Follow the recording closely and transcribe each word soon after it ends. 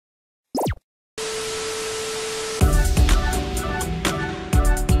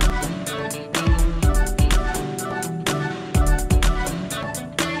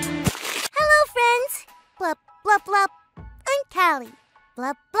Callie.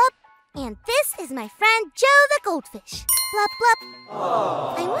 Blub, blub. And this is my friend Joe the goldfish. Blub, blub.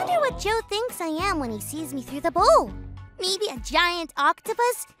 Aww. I wonder what Joe thinks I am when he sees me through the bowl. Maybe a giant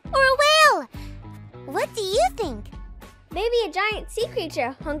octopus or a whale. What do you think? Maybe a giant sea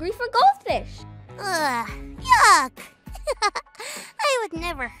creature hungry for goldfish. Ugh, yuck. I would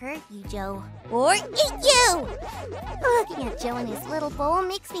never hurt you, Joe. Or eat you! Looking at Joe in his little bowl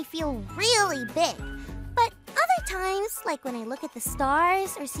makes me feel really big. But other times, like when I look at the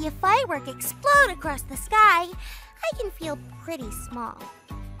stars or see a firework explode across the sky, I can feel pretty small.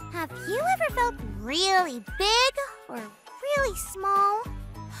 Have you ever felt really big or really small?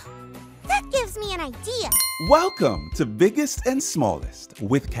 That gives me an idea. Welcome to Biggest and Smallest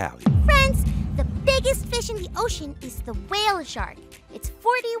with Callie. Friends, the biggest fish in the ocean is the whale shark. It's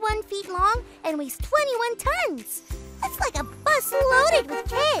 41 feet long and weighs 21 tons. That's like a bus loaded with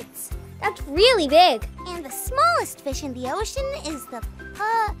kids. That's really big. And the smallest fish in the ocean is the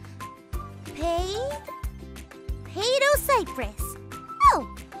Paedocypress.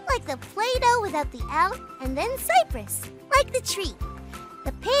 Oh, like the Play-Doh without the L and then cypress, like the tree.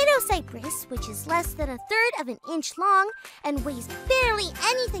 The Paedocypress, which is less than 1/3 of an inch long and weighs barely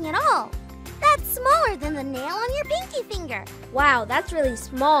anything at all. That's smaller than the nail on your pinky finger. Wow, that's really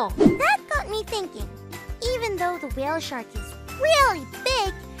small. That got me thinking. Even though the whale shark is really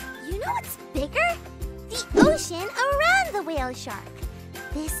big, you know what's bigger? The ocean around the whale shark.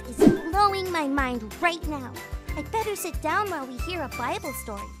 This is blowing my mind right now. I'd better sit down while we hear a Bible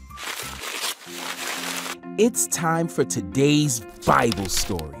story. It's time for today's Bible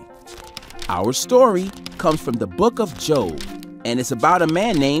story. Our story comes from the book of Job, and it's about a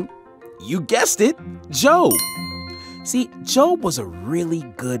man named, you guessed it, Job. See, Job was a really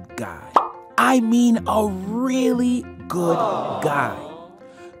good guy. I mean, a really good guy.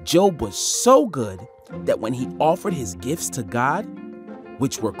 Job was so good that when he offered his gifts to God,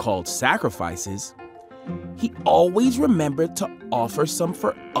 which were called sacrifices, he always remembered to offer some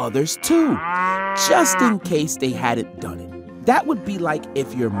for others too, just in case they hadn't done it. That would be like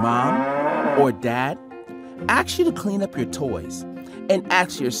if your mom or dad asked you to clean up your toys and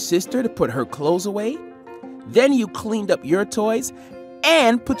asked your sister to put her clothes away. Then you cleaned up your toys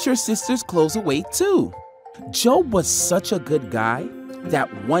and put your sister's clothes away too. Job was such a good guy that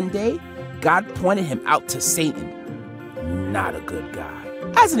one day God pointed him out to Satan, not a good guy,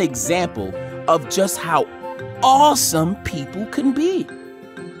 as an example of just how awesome people can be.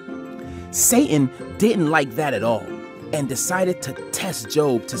 Satan didn't like that at all and decided to test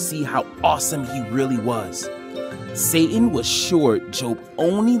Job to see how awesome he really was. Satan was sure Job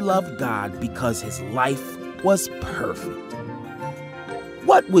only loved God because his life was perfect.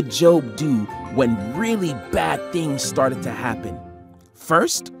 What would Job do when really bad things started to happen?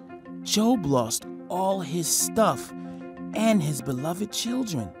 First, Job lost all his stuff and his beloved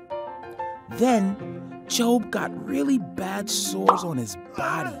children. Then, Job got really bad sores on his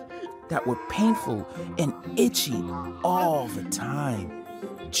body that were painful and itchy all the time.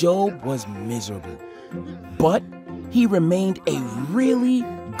 Job was miserable, but he remained a really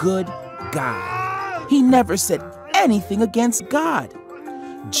good guy. He never said anything against God.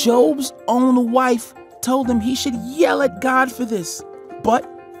 Job's own wife told him he should yell at God for this, but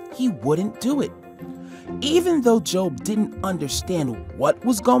he wouldn't do it. Even though Job didn't understand what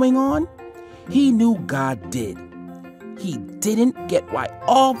was going on, he knew God did. He didn't get why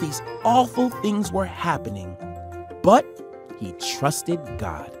all these awful things were happening, but he trusted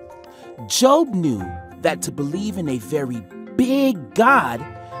God. Job knew that to believe in a very big God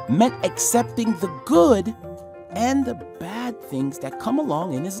meant accepting the good and the bad things that come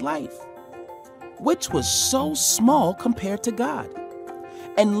along in his life, which was so small compared to God.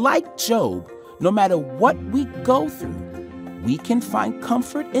 And like Job, no matter what we go through, we can find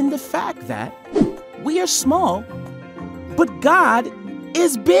comfort in the fact that we are small, but God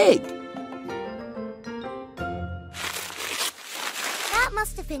is big. That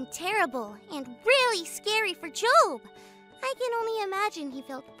must have been terrible and really scary for Job. I can only imagine he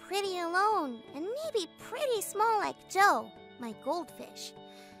felt pretty alone and maybe pretty small like Joe, my goldfish.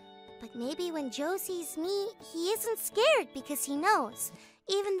 But maybe when Joe sees me, he isn't scared because he knows,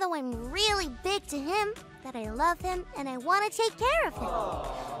 even though I'm really big to him, that I love him and I want to take care of him.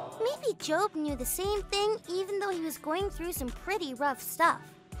 Maybe Job knew the same thing even though he was going through some pretty rough stuff.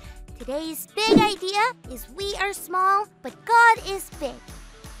 Today's big idea is we are small, but God is big.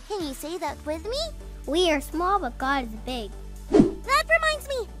 Can you say that with me? We are small, but God is big. That reminds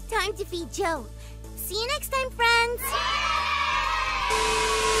me, time to feed Joe. See you next time, friends.